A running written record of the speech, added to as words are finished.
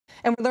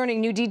And we're learning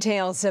new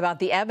details about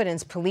the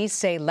evidence police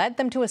say led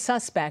them to a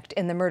suspect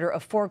in the murder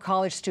of 4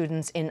 college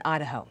students in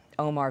Idaho.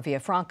 Omar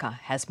Villafranca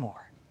has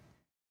more.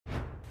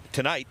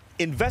 Tonight,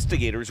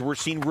 investigators were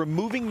seen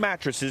removing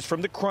mattresses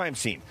from the crime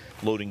scene,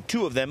 loading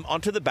 2 of them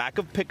onto the back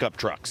of pickup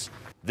trucks.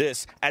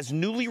 This, as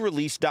newly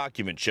released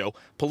documents show,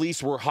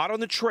 police were hot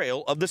on the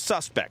trail of the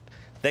suspect,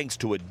 thanks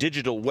to a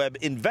digital web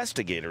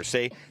investigator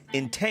say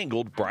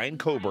entangled Brian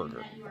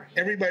Kohberger.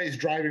 Everybody's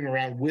driving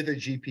around with a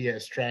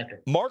GPS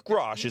tracker. Mark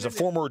Rosh is a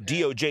former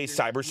DOJ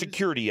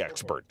cybersecurity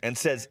expert and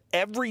says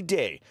every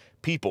day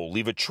people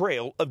leave a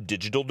trail of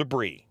digital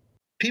debris.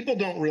 People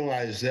don't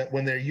realize that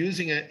when they're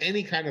using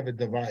any kind of a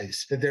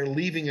device, that they're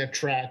leaving a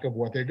track of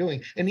what they're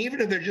doing. And even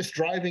if they're just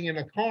driving in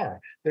a car,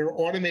 there are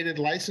automated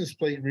license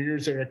plate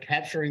readers that are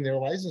capturing their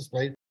license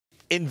plate.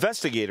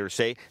 Investigators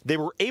say they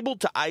were able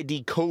to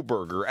ID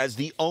Kohberger as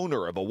the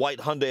owner of a white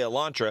Hyundai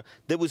Elantra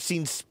that was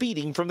seen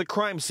speeding from the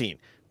crime scene,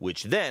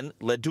 which then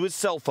led to his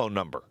cell phone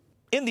number.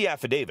 In the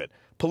affidavit,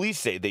 police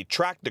say they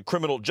tracked the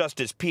criminal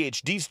justice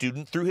PhD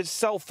student through his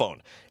cell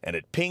phone, and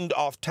it pinged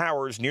off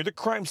towers near the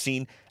crime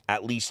scene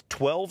at least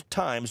 12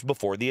 times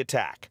before the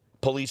attack.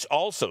 Police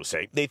also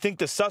say they think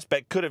the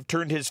suspect could have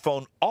turned his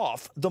phone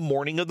off the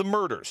morning of the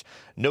murders,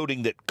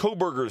 noting that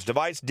Kohberger's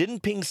device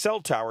didn't ping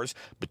cell towers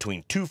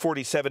between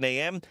 2:47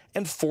 a.m.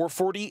 and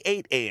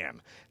 4:48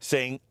 a.m.,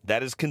 saying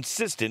that is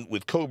consistent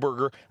with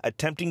Kohberger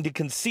attempting to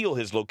conceal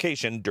his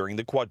location during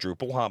the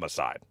quadruple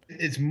homicide.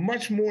 It's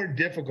much more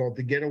difficult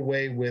to get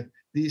away with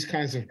these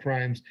kinds of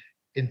crimes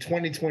in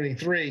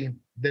 2023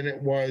 than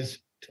it was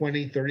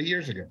 20, 30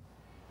 years ago.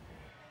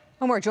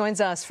 Omar joins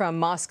us from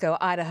Moscow,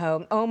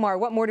 Idaho. Omar,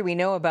 what more do we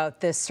know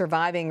about this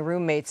surviving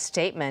roommate's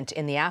statement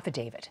in the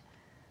affidavit?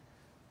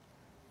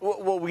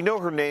 Well, we know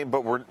her name,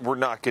 but we're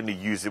not going to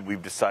use it.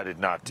 We've decided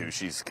not to.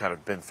 She's kind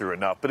of been through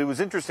enough. But it was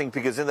interesting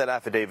because in that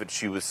affidavit,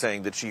 she was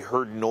saying that she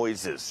heard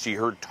noises, she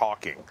heard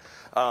talking,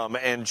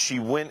 and she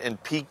went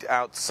and peeked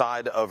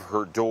outside of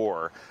her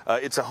door.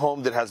 It's a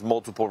home that has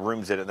multiple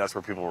rooms in it, and that's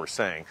where people were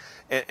saying.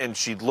 And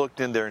she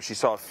looked in there, and she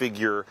saw a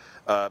figure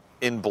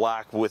in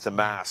black with a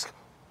mask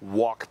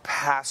walk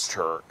past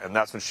her, and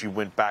that's when she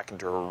went back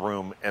into her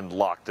room and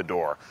locked the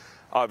door.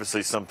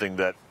 Obviously something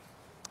that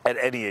at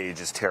any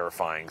age is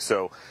terrifying.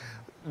 So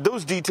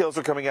those details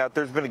are coming out.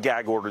 There's been a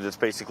gag order that's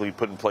basically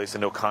put in place, a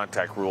no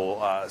contact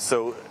rule.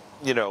 So,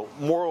 you know,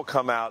 more will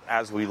come out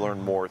as we learn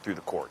more through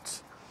the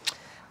courts.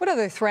 What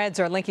other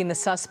threads are linking the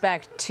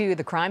suspect to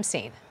the crime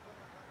scene?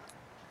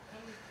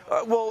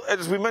 Well,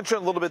 as we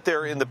mentioned a little bit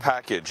there in the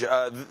package,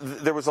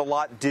 there was a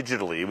lot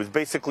digitally. It was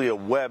basically a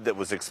web that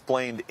was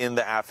explained in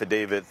the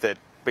affidavit that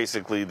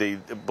basically they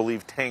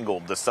believe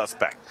tangled the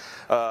suspect.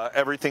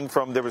 Everything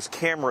from there was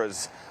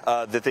cameras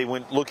that they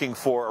went looking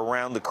for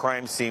around the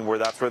crime scene where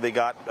that's where they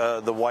got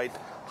the white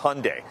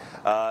Hyundai.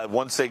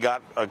 Once they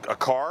got a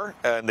car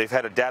and they've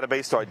had a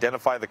database to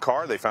identify the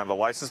car, they found a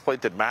license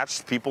plate that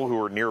matched people who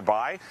were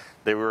nearby.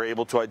 They were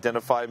able to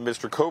identify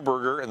Mr.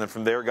 Kohberger, and then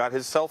from there got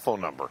his cell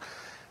phone number.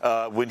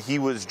 When he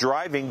was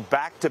driving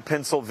back to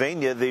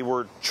Pennsylvania, they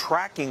were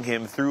tracking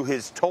him through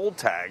his toll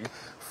tag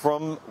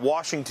from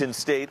Washington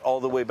State all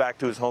the way back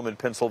to his home in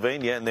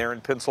Pennsylvania. And there in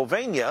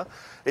Pennsylvania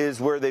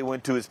is where they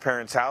went to his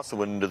parents' house and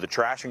went into the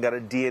trash and got a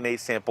DNA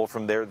sample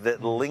from there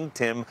that linked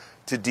him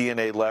to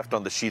DNA left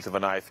on the sheath of a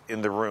knife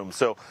in the room.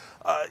 So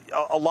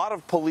a lot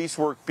of police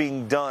work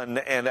being done,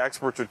 and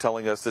experts are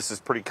telling us this is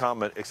pretty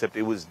common, except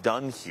it was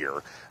done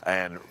here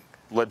and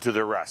led to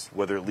the arrest.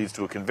 Whether it leads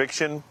to a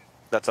conviction,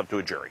 that's up to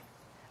a jury.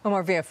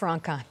 Omar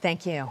Villafranca,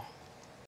 thank you.